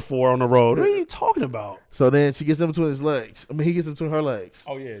done this before on the road. What are you talking about? So then she gets in between his legs. I mean, he gets in between her legs.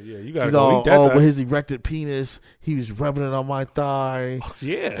 Oh yeah. You got to go eat that. With his erected penis, he was rubbing it on my thigh. Oh,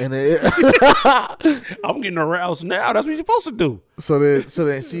 yeah. And I'm getting aroused now. That's what you're supposed to do. So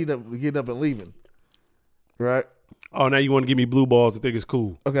then she ended up getting up and leaving. Right. Oh, now you want to give me blue balls and think it's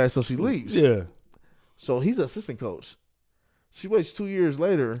cool. Okay, so she leaves. Yeah. So he's an assistant coach. She waits 2 years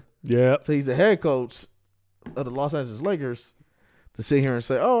later. Yeah. So he's the head coach of the Los Angeles Lakers to sit here and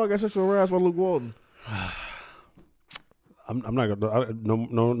say, "Oh, I got sexual harassed by Luke Walton." I'm not gonna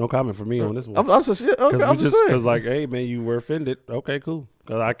no comment for me on this one. I'm just saying. Because like, hey man, you were offended. Okay, cool.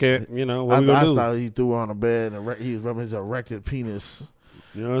 Because I can't. What we gonna do? I thought he threw her on the bed and he was rubbing his erected penis.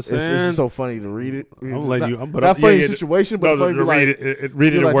 You know what I'm saying? It's so funny to read it. I'm letting you. Not funny situation, but funny to read it.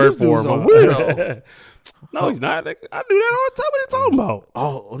 Read it in word form. Weirdo. No, he's not. I do that all the time. What are you talking about?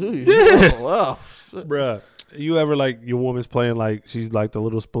 Oh, do you? Yeah. Oh, wow. Bruh. You ever like your woman's playing like she's like the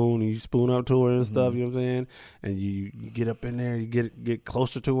little spoon and you spoon up to her and stuff, you know what I'm saying? And you get up in there, you get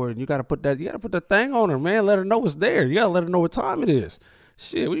closer to her and you gotta put that thing on her, man. Let her know it's there. You gotta let her know what time it is.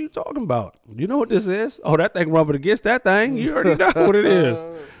 Shit, what are you talking about? You know what this is? Oh, that thing rubbing against that thing. You already know what it is.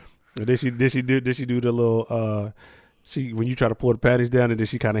 And did she do the little when you try to pull the panties down and did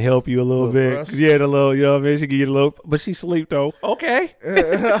she kind of help you a little bit? Press. Yeah, the little, you know what I mean? She give you the little, but she sleep though. Okay.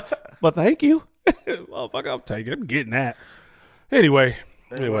 But thank you. Motherfucker, I'm taking it. I'm getting that. Anyway,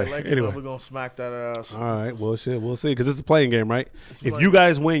 we're gonna smack that ass. All right, well, shit, we'll see. Because it's a playing game, right? If you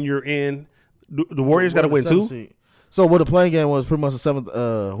guys win, you're in. The Warriors got to win too. Seed. So what the playing game was pretty much the seventh.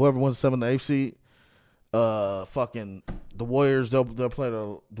 Whoever wins the 7th eighth seed, fucking the Warriors. They'll play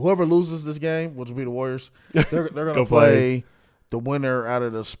whoever loses this game, which will be the Warriors. They're gonna play the winner out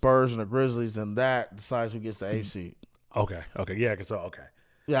of the Spurs and the Grizzlies, and that decides who gets the eighth seed. Okay, yeah, okay.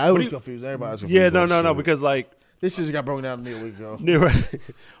 Yeah, I was confused. Everybody was confused. Yeah, no, because like this shit got broken down to me a week ago. Yeah, right.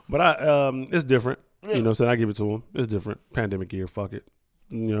 But it's different. Yeah. You know what I'm saying? I give it to him. It's different. Pandemic year, fuck it.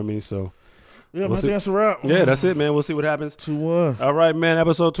 You know what I mean? So yeah, man, that's a wrap. Yeah, that's it, man. We'll see what happens. 2-1. All right, man.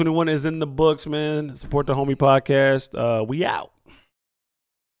 Episode 21 is in the books, man. Support the Homie Podcast. We out.